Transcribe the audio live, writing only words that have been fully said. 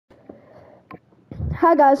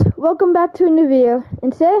Hi guys, welcome back to a new video,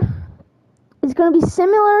 and today it's going to be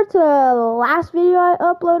similar to the last video I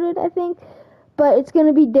uploaded, I think, but it's going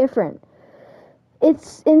to be different.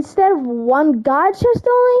 It's instead of one god chest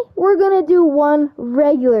only, we're going to do one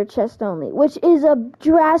regular chest only, which is a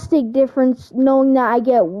drastic difference knowing that I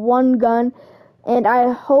get one gun, and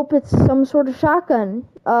I hope it's some sort of shotgun.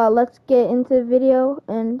 Let's get into the video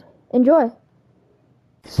and enjoy.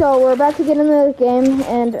 So we're about to get into the game,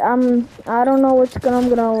 and I don't know which chest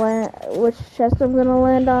I'm gonna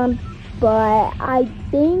land on, but I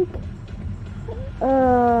think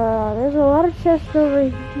there's a lot of chests over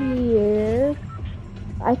here.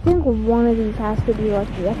 I think one of these has to be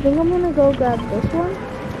lucky. I think I'm gonna go grab this one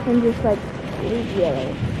and just like leave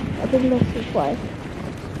yellow. I think that's the play.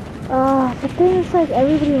 But then it's like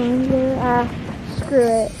everybody lands there. Screw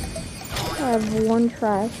it. I have one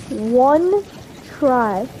try.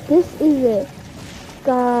 This is it.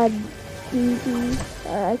 God,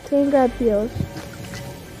 I can't grab heals.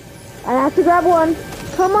 I have to grab one.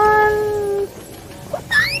 Come on. What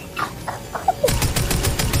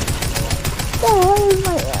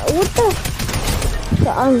the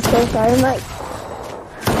hell is I'm so sorry. I'm like,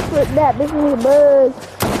 flip that bitch need a bug.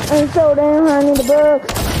 I'm so damn high, I need a bug.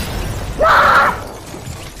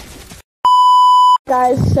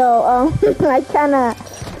 Guys, so I kinda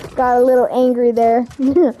got a little angry there.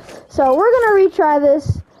 So we're gonna retry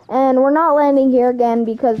this, and we're not landing here again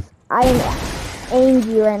because I am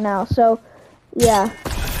angry right now. So yeah,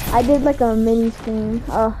 I did like a mini stream.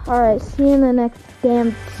 Alright, see you in the next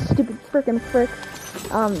damn stupid freaking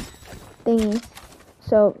thingy.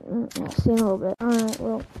 So see you in a little bit. Alright,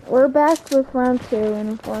 well, we're back with round 2, and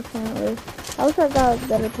unfortunately I wish I got a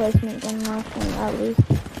better placement than last one at least.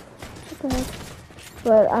 What the heck?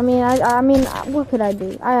 But I mean, what could I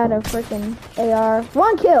do? I had a freaking AR.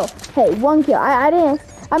 1 kill. Hey, 1 kill.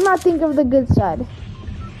 I'm not thinking of the good side.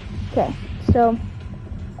 Okay, so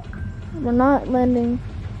we're not landing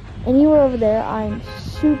anywhere over there. I'm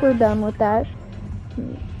super done with that.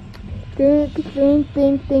 Think.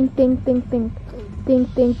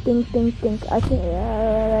 I think.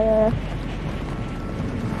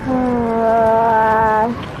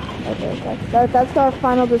 Okay, that's our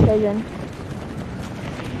final decision.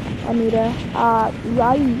 Anita,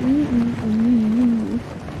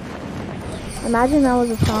 imagine that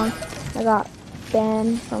was a song. I got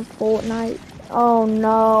banned from Fortnite. Oh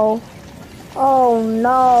no. Oh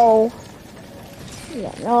no.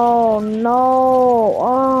 Yeah, no.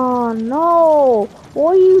 Oh no.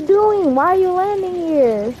 What are you doing? Why are you landing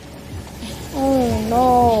here? Oh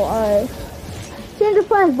no. Alright. Change of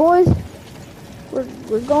plans, boys.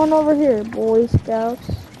 We're going over here, Boy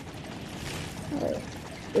Scouts. Alright.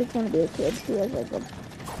 There's gonna be a kid who has like a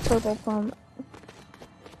purple thumb.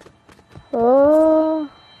 Oh,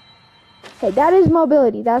 hey, that is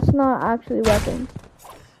mobility. That's not actually weapon.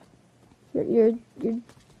 You're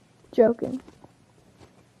joking.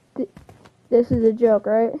 This is a joke,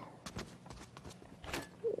 right?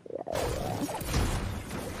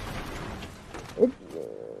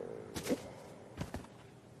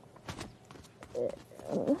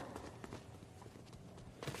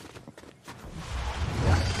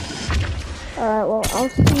 Alright, well, I'll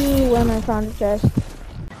see when I found a chest.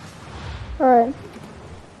 Alright.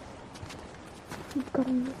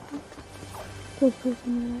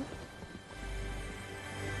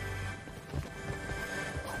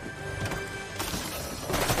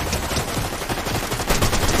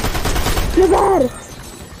 You're bad!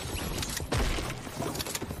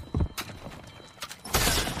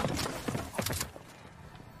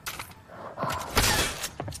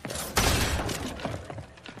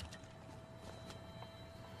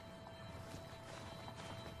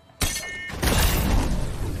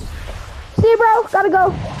 See, bro, gotta go.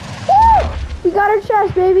 Woo! We got our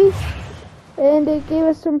chest, baby. And they gave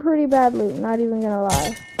us some pretty bad loot, not even gonna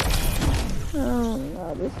lie. Oh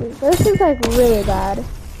no, this is like really bad.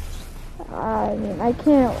 I mean, I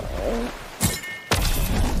can't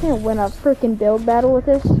win a freaking build battle with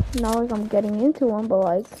this. Not like I'm getting into one, but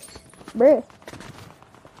like, bruh.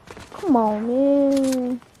 Come on,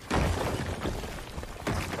 man.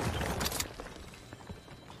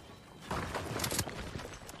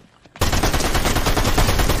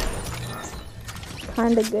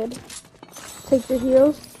 Kinda good. Take your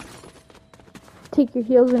heals. Take your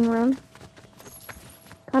heals and run.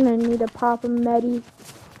 Kinda need to pop a medi.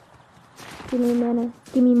 Give me money.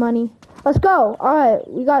 Give me money. Let's go. Alright,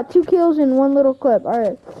 we got 2 kills in 1 little clip.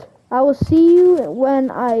 Alright. I will see you when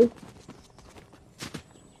I...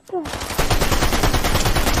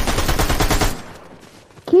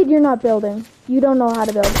 Kid, you're not building. You don't know how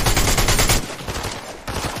to build.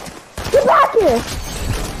 Get back here!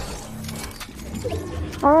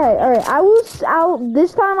 Alright.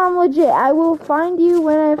 This time I'm legit. I will find you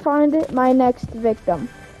when I find it, my next victim.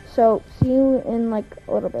 So, see you in like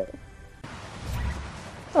a little bit.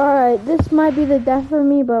 Alright, this might be the death for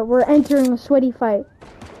me, but we're entering a sweaty fight.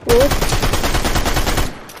 Whoops.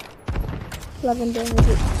 11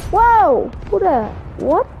 damage. Whoa! Who the?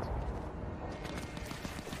 What?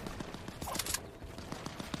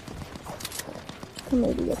 Can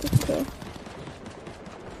maybe get this kill.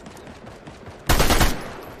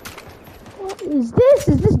 What is this?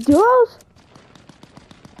 Is this duos?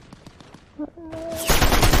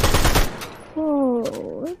 Oh,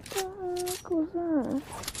 what the heck was that?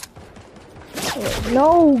 Wait,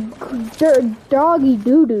 no, doggy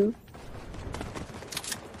doo-doo.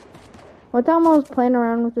 One time I was playing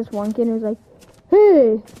around with this one kid who was like,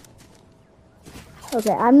 hey!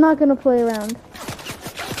 Okay, I'm not gonna play around.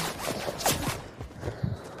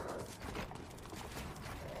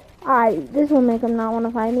 Alright, this will make him not want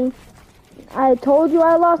to fight me. I told you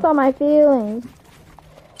I lost all my feelings.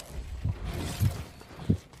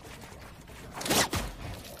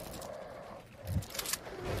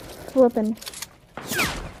 Flipping.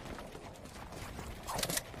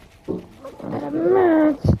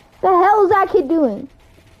 What the hell is that kid doing?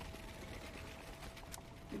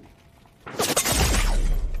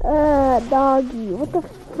 Doggy. What the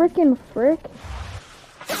frickin' frick?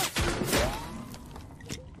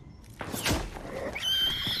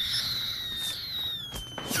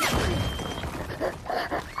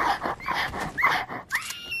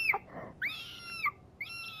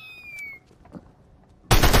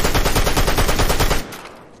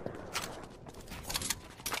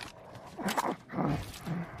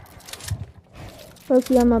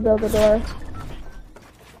 Okay, I'm gonna build a door.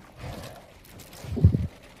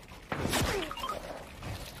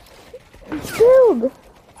 Build!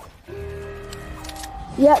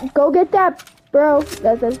 Yep, go get that, bro.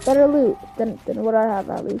 That's better loot than what I have,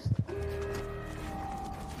 at least.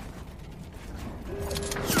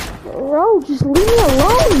 Bro, just leave me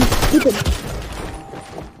alone, you stupid.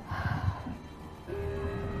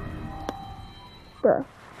 Bro.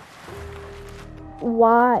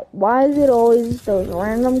 Why is it always those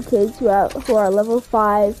random kids who are level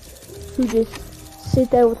 5 who just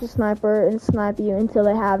sit there with a sniper and snipe you until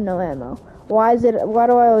they have no ammo? Why do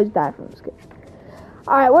I always die from this kid?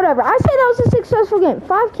 Alright, whatever. I say that was a successful game.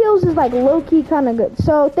 5 kills is like low-key kind of good.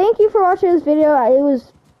 So thank you for watching this video. It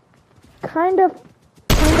was kind of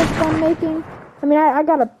fun making. I mean, I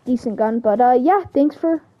got a decent gun, but yeah, thanks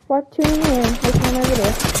for watching and listening to my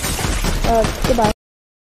video. Goodbye.